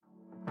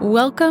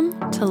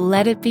Welcome to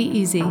Let It Be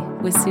Easy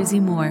with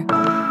Susie Moore.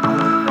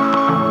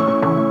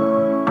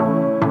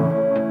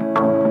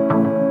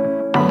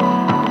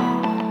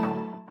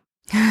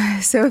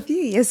 So a few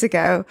years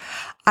ago,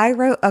 I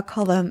wrote a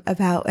column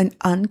about an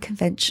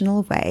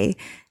unconventional way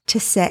to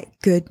set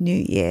good New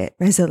Year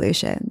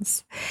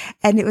resolutions.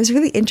 And it was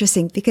really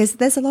interesting because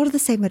there's a lot of the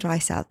same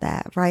advice out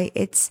there, right?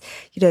 It's,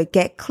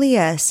 get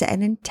clear, set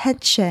an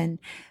intention,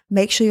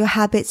 make sure your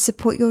habits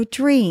support your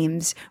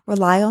dreams,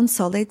 rely on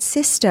solid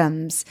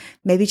systems,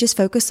 maybe just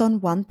focus on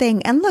one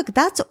thing. And look,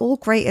 that's all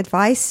great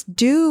advice.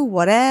 Do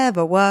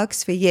whatever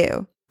works for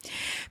you.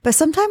 But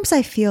sometimes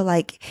I feel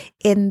like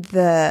in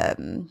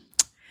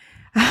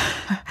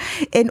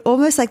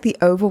almost like the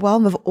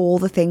overwhelm of all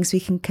the things we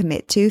can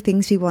commit to,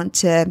 things we want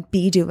to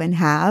be, do, and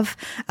have,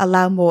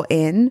 allow more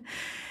in,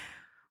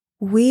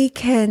 we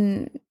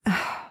can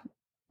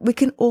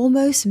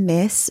almost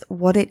miss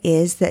what it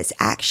is that's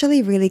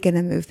actually really going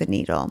to move the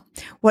needle.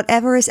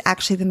 Whatever is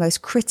actually the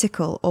most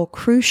critical or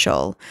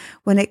crucial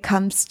when it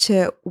comes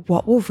to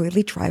what will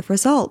really drive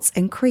results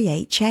and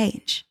create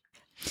change.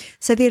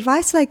 So the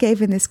advice that I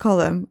gave in this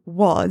column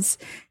was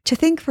to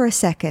think for a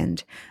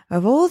second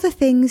of all the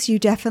things you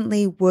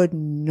definitely would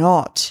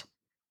not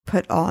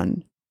put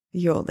on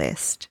your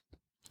list.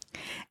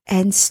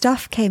 And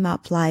stuff came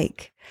up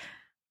like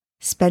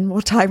spend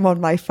more time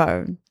on my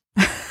phone,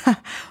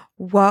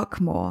 work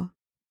more,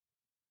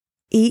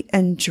 eat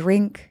and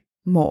drink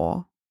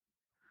more,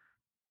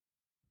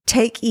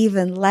 take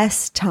even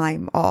less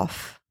time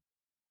off,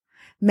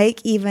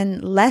 make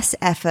even less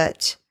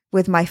effort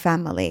with my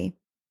family,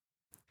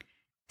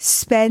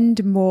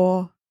 spend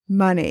more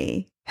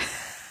money.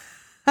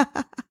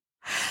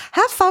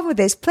 Have fun with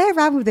this. Play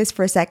around with this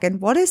for a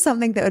second. What is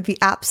something that would be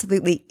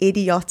absolutely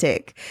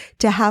idiotic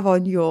to have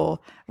on your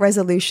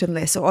resolution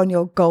list or on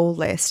your goal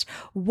list?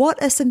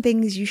 What are some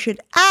things you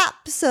should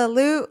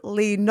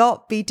absolutely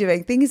not be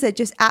doing? Things that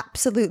just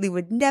absolutely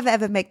would never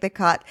ever make the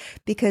cut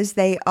because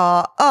they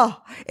are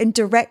in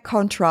direct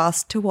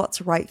contrast to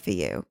what's right for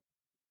you.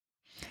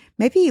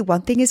 Maybe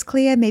one thing is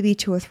clear, maybe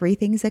two or three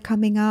things are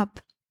coming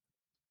up.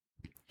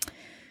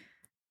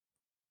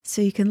 So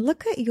you can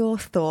look at your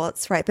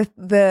thoughts, right?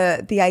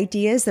 The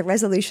ideas, the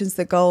resolutions,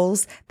 the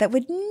goals that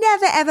would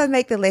never ever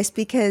make the list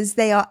because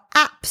they are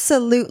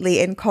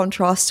absolutely in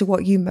contrast to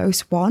what you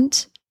most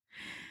want.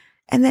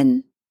 And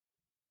then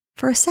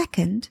for a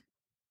second,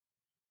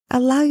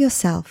 allow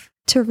yourself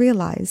to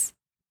realize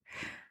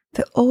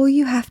that all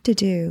you have to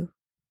do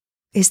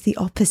is the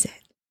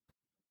opposite.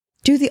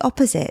 Do the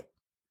opposite.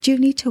 Do you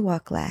need to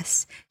work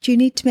less? Do you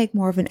need to make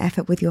more of an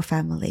effort with your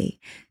family?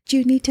 Do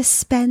you need to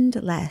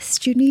spend less?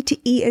 Do you need to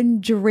eat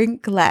and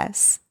drink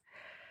less?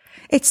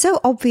 It's so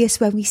obvious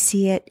when we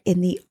see it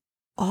in the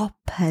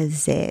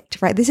opposite,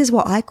 right? This is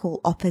what I call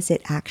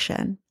opposite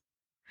action.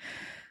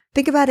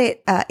 Think about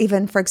it,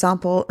 even, for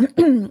example,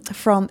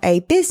 from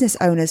a business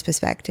owner's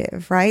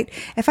perspective, right?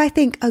 If I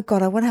think, oh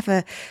God, I want to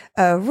have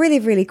a really,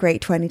 really great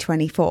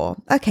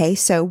 2024. Okay,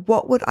 so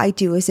what would I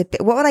do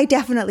what would I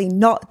definitely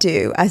not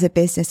do as a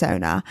business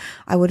owner?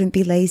 I wouldn't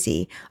be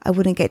lazy. I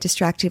wouldn't get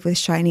distracted with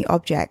shiny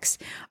objects.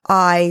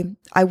 I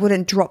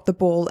wouldn't drop the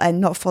ball and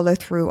not follow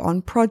through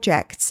on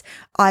projects.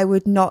 I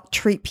would not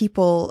treat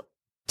people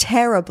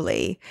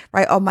terribly,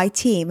 right, on my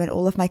team and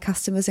all of my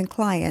customers and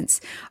clients.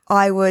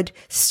 I would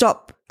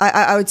stop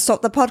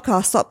the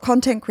podcast, stop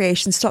content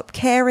creation, stop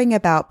caring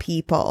about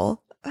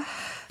people.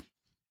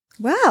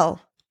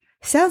 Well,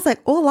 sounds like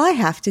all I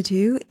have to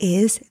do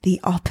is the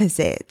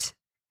opposite.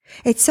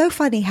 It's so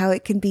funny how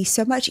it can be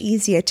so much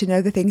easier to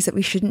know the things that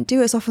we shouldn't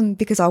do. It's often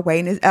because our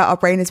brain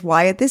is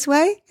wired this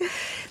way.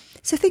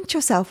 So think to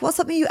yourself, what's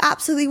something you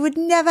absolutely would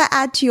never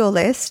add to your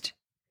list?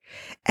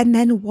 And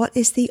then what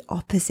is the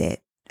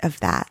opposite of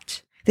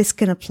that? This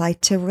can apply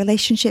to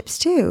relationships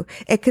too.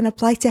 It can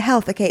apply to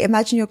health. Okay,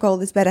 imagine your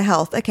goal is better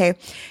health. Okay,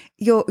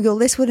 your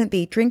list wouldn't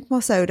be drink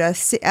more soda,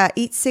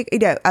 eat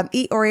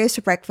Oreos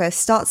for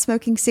breakfast, start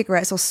smoking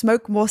cigarettes, or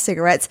smoke more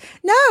cigarettes.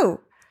 No,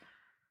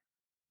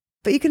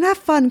 but you can have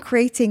fun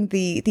creating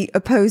the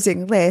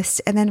opposing list,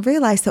 and then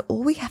realize that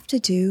all we have to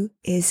do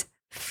is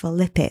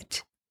flip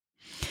it.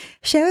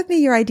 Share with me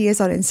your ideas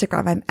on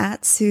Instagram. I'm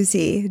at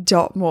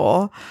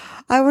Susie.Moore.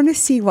 I want to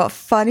see what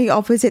funny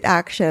opposite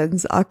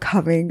actions are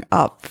coming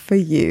up for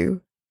you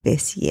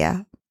this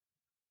year.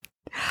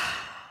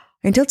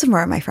 Until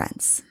tomorrow, my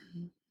friends.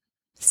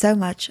 So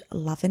much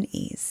love and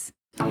ease.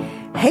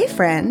 Hey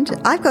friend,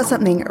 I've got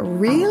something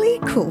really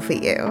cool for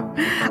you.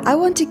 I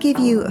want to give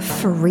you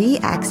free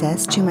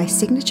access to my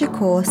signature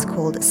course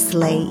called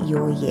Slay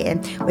Your Year,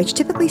 which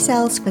typically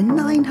sells for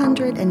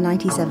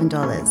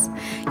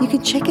 $997. You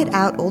can check it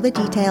out, all the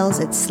details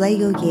at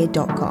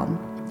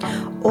slayyouryear.com.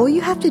 All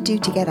you have to do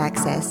to get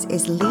access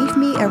is leave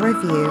a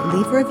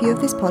review of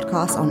this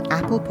podcast on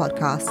Apple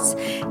Podcasts,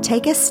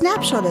 take a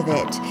snapshot of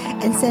it,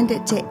 and send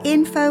it to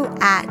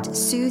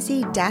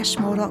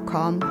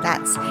info@susie-moore.com.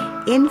 That's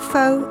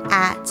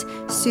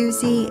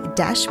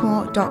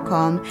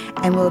info@susie-moore.com,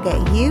 and we'll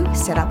get you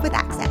set up with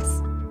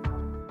access.